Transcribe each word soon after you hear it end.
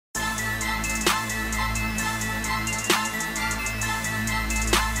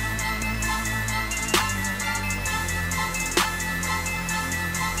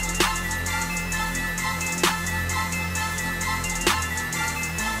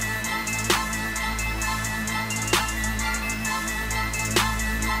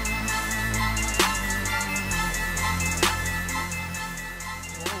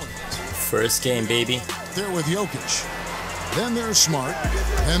First game, baby. There with Jokic. Then there's Smart.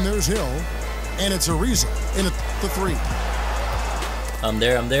 Then there's Hill. And it's Ariza in the three. I'm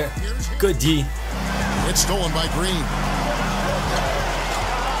there. Good D. It's stolen by Green.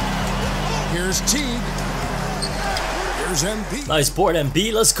 Here's Teague. Here's Embiid. Nice board,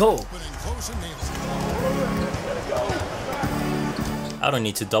 Embiid. Let's go. I don't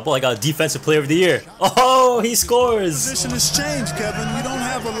need to double. I got Defensive Player of the Year. Oh, he scores. Position has changed, Kevin. You don't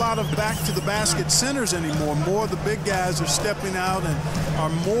have a lot of back-to-the-basket centers anymore. More of the big guys are stepping out and are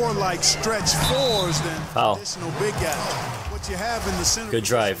more like stretch fours than traditional big guys. What you have in the center. Good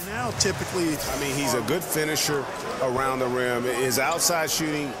drive. Now, typically, I mean, he's a good finisher around the rim. His outside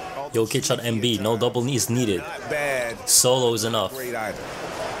shooting. Jokic on Embiid. No double is needed. Not bad. Solo is enough. Great either.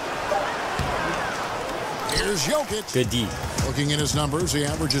 Here's Jokic. Good D. Looking at his numbers, he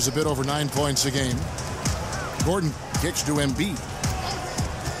averages a bit over 9 points a game. Gordon kicks to Embiid.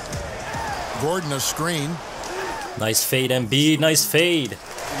 Gordon a screen. Nice fade, Embiid. Nice fade.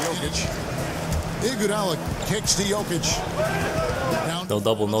 Jokic. Iguodala kicks to Jokic. Down. No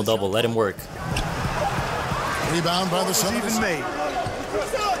double. Let him work. Rebound by the Suns. even made.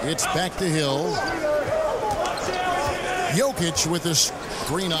 It's back to Hill. Jokic with a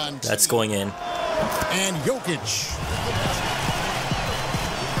screen on. That's going in. And Jokic.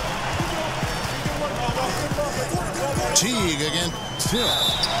 Teague against Hill.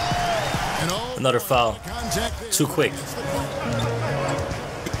 Another foul. Too quick.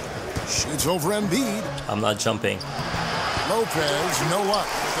 Shoots over Embiid. I'm not jumping. Lopez, no luck.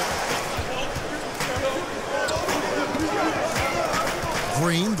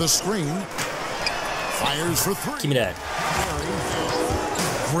 Green, the screen. Fires for three. Give me that.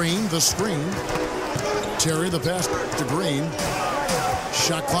 Green, the screen. Terry, the pass to Green.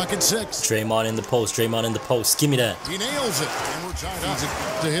 Shot clock at 6. Draymond in the post. Give me that. He nails it. And we're tied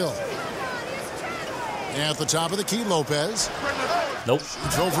up to Hill. At the top of the key, Lopez. Nope.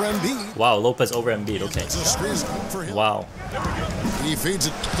 It's over Embiid. Wow, Lopez over Embiid. Okay. It's a screen for Hill. Wow. He feeds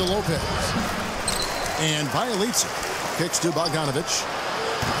it to Lopez. And Bielitsa kicks to Bogdanovich.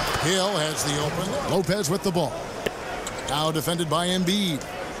 Hill has the open. Lopez with the ball. Now defended by Embiid.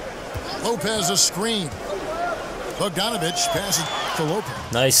 Lopez a screen. Bogdanovich passes to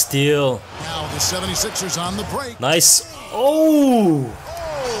Lopez. Nice steal. Now the 76ers on the break. Nice. Oh!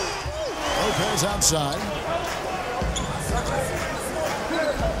 Lopez outside.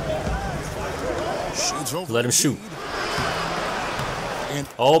 Shoots over. Let him shoot. And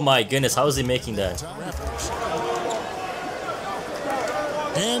Oh my goodness, how is he making that?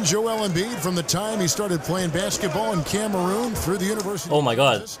 And Joel Embiid, from the time he started playing basketball in Cameroon through the University. Oh my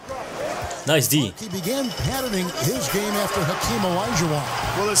God. Nice D. He began patterning his game after Hakeem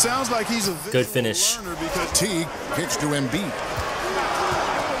Olajuwon. Well, it sounds like he's a Good finish. learner because Teague kicks to Embiid.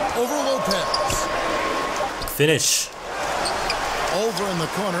 Over Lopez. Finish. Over in the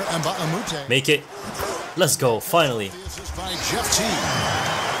corner, Mbamute. Make it. Let's go. Finally. Assist by Jeff Teague.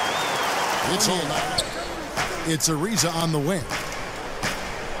 It's Ariza on the wing.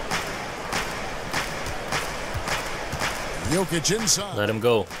 Jokic inside. Let him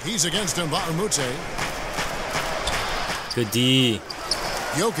go. He's against Mbamute. Good D.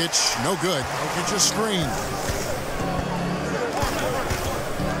 Jokic, no good. Jokic a screen.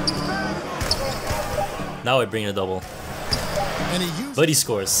 Now I bring a double. And he uses But he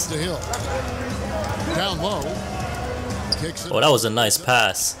scores. the Hill. Down low. Kicks it. Oh, that was a nice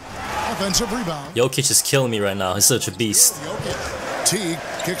pass. Offensive rebound. Jokic is killing me right now. He's such a beast. Jokic. Teague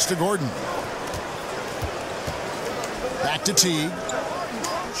kicks to Gordon. Back to Teague.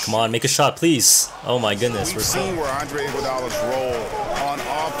 Come on, make a shot, please. Oh my goodness. We've seen where Andre Iguodala's role on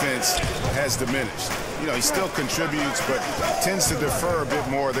offense has diminished. You know, he still contributes, but tends to defer a bit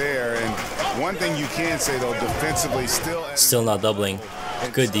more there. And one thing you can say, though, defensively, Still not doubling.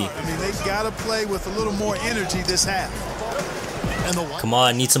 Good D. I mean, they've got to play with a little more energy this half. And the Come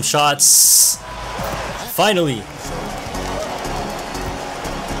on, need some shots. Finally.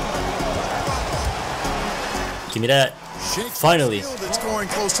 Give me that. Finally. That's going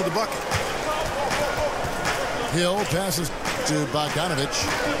close to the bucket. Hill passes to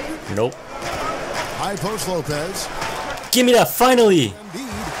Bogdanovich. Nope. High post Lopez. Give me that. Finally.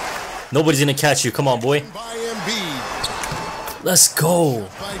 Embiid Nobody's gonna catch you. Come on, boy. by Embiid. Let's go.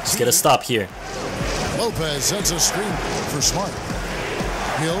 Let's get a stop here. Lopez sends a screen for Smart.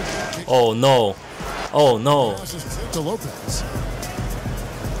 Hill Oh no. Oh no. passes to Lopez.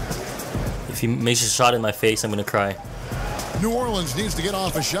 If he makes a shot in my face, I'm gonna cry. New Orleans needs to get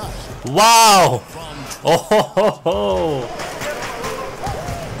off a shot. Wow. Oh ho, ho, ho.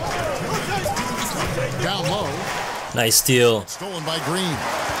 Down low. Nice steal. Stolen by Green.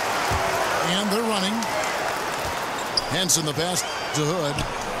 they're running. Henson the pass to Hood.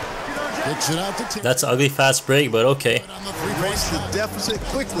 Kicks it out to Teague. That's an ugly fast break, but okay. Raise the deficit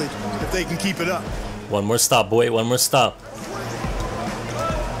quickly if they can keep it up. One more stop, boy. One more stop.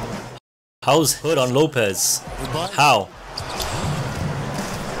 How's Hood on Lopez? How?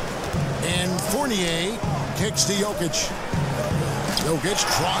 And Fournier kicks to Jokic. Jokic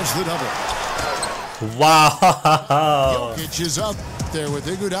draws the double. Wow. Jokic is up there with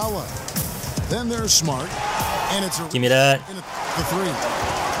Iguodala. Then there's Smart. And it's a Give me that. The three.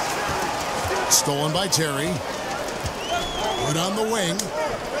 Stolen by Terry. Hood on the wing.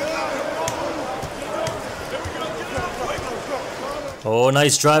 Oh,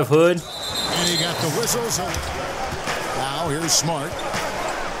 nice drive, Hood. And he got the whistle. So now here's Smart.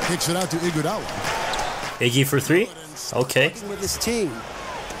 Kicks it out to Iguodala. Iggy for three. Okay. With his team.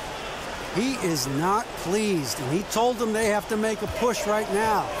 He is not pleased, and he told them they have to make a push right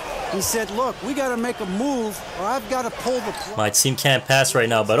now. He said, look, we got to make a move, or I've got to pull the plug. My team can't pass right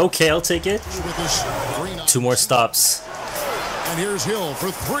now, but okay, I'll take it. 2 more stops. And here's Hill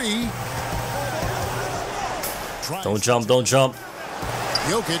for three. Don't jump, don't jump.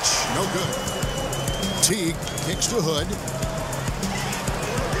 Jokic, no good. Teague kicks to Hood.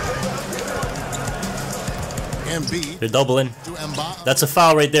 Embiid. They're doubling. To Embiid. That's a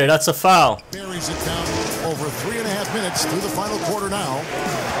foul right there. That's a foul. Buries it down over 3.5 minutes through the final quarter now.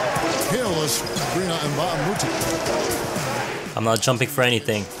 Hill is Brina Mbamuti. I'm not jumping for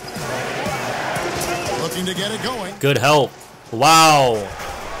anything. Looking to get it going. Good help. Wow.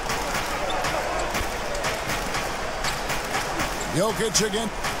 Jokic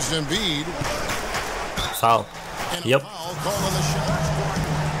against Embiid. Foul. And Yep. foul call on the shot.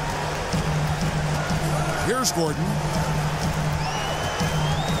 Here's Gordon.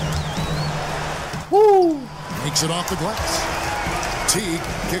 Woo. Takes it off the glass. Teague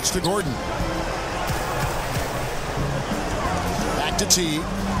kicks to Gordon. Back to Teague.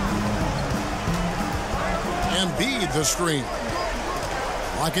 Embiid the screen.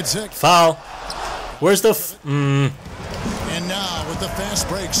 Lock it 6. Foul. Where's the And now with the fast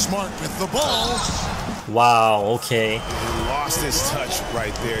break, Smart with the ball. Wow, okay. He lost his touch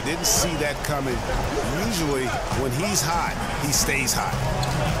right there. Didn't see that coming. Usually, when he's hot, he stays hot.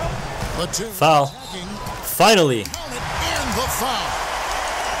 Foul. Finally. And the foul.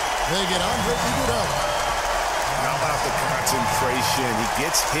 They get Andre Iguodala. How about the concentration? He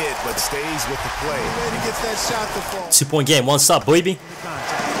gets hit, but stays with the play. Ready to get that shot to fall. 2-point game. One stop, baby.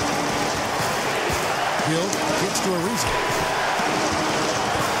 Hill gets to Ariza.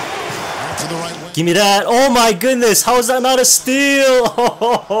 To the right wing. Give me that. Oh my goodness. How is that not a steal?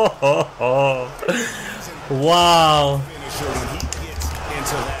 Wow.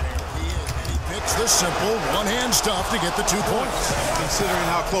 He picks the simple one-hand stuff to get the 2 points. Considering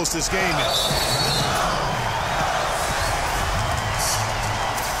how close this game is.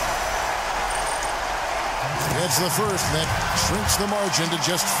 It's the first that shrinks the margin to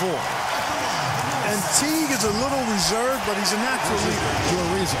just 4. And Teague is a little reserved, but he's a natural leader. To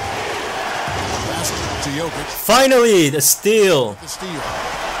Ariza. Pass to Jokic. Finally, the steal. The steal.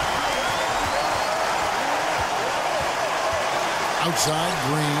 Outside,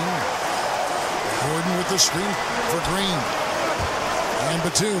 Green. Gordon with the screen for Green. And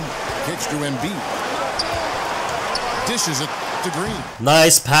Batum kicks to Embiid. Dishes it to Green.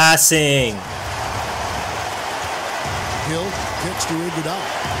 Nice passing. Hill kicks to Iguodala.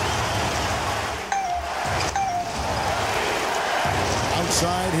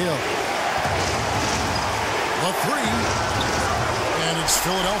 Outside Hill. A 3. And it's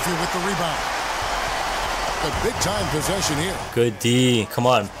Philadelphia with the rebound. A big-time possession here. Good D. Come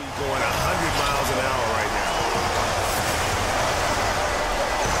on. He's going 100 miles an hour right now.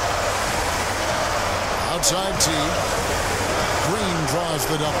 Outside Teague. Green draws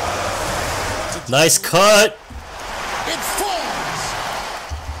the double. Nice cut. It falls.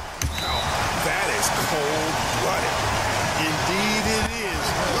 That is cold-blooded. Indeed it is.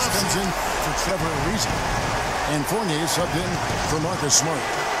 Comes in for Trevor Ariza. And Fournier subbed in for Marcus Smart.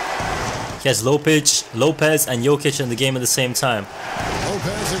 He has Lopez and Jokic in the game at the same time.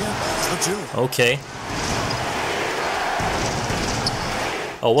 Lopez against the 2. Okay.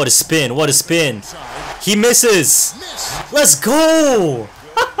 Oh, what a spin. What a spin. He misses. Let's go.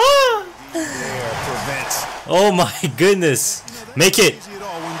 Oh my goodness. Make it.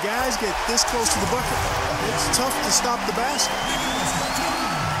 When guys get this close to the bucket, it's tough to stop the basket.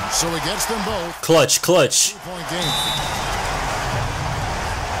 So he gets them both. Clutch, clutch. 2-point game.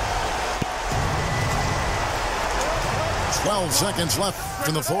 Seconds left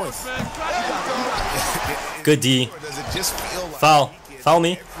in the 4th. Good D. Does it just feel like Foul. Foul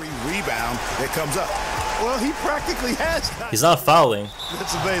me. every rebound that comes up. Well, he practically has. He's not fouling.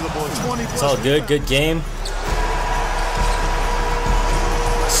 That's available. 20 plus. It's all good. Good game.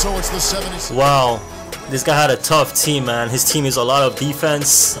 So it's the 70s. Wow. This guy had a tough team, man. His team is a lot of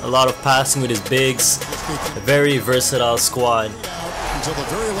defense, a lot of passing with his bigs. A very versatile squad. Until the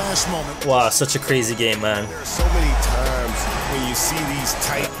very last moment. Wow, such a crazy game, man. There are so many times when you see these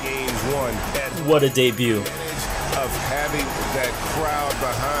tight games won. What a debut. Of having that crowd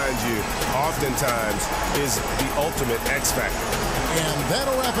behind you oftentimes is the ultimate X factor. And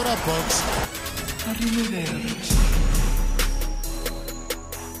that'll wrap it up, folks.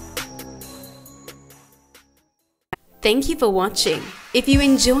 Thank you for watching. If you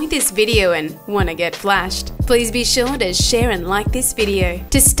enjoyed this video and want to get flashed, please be sure to share and like this video.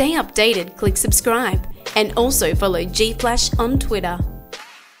 To stay updated, click subscribe and also follow G Flash on Twitter.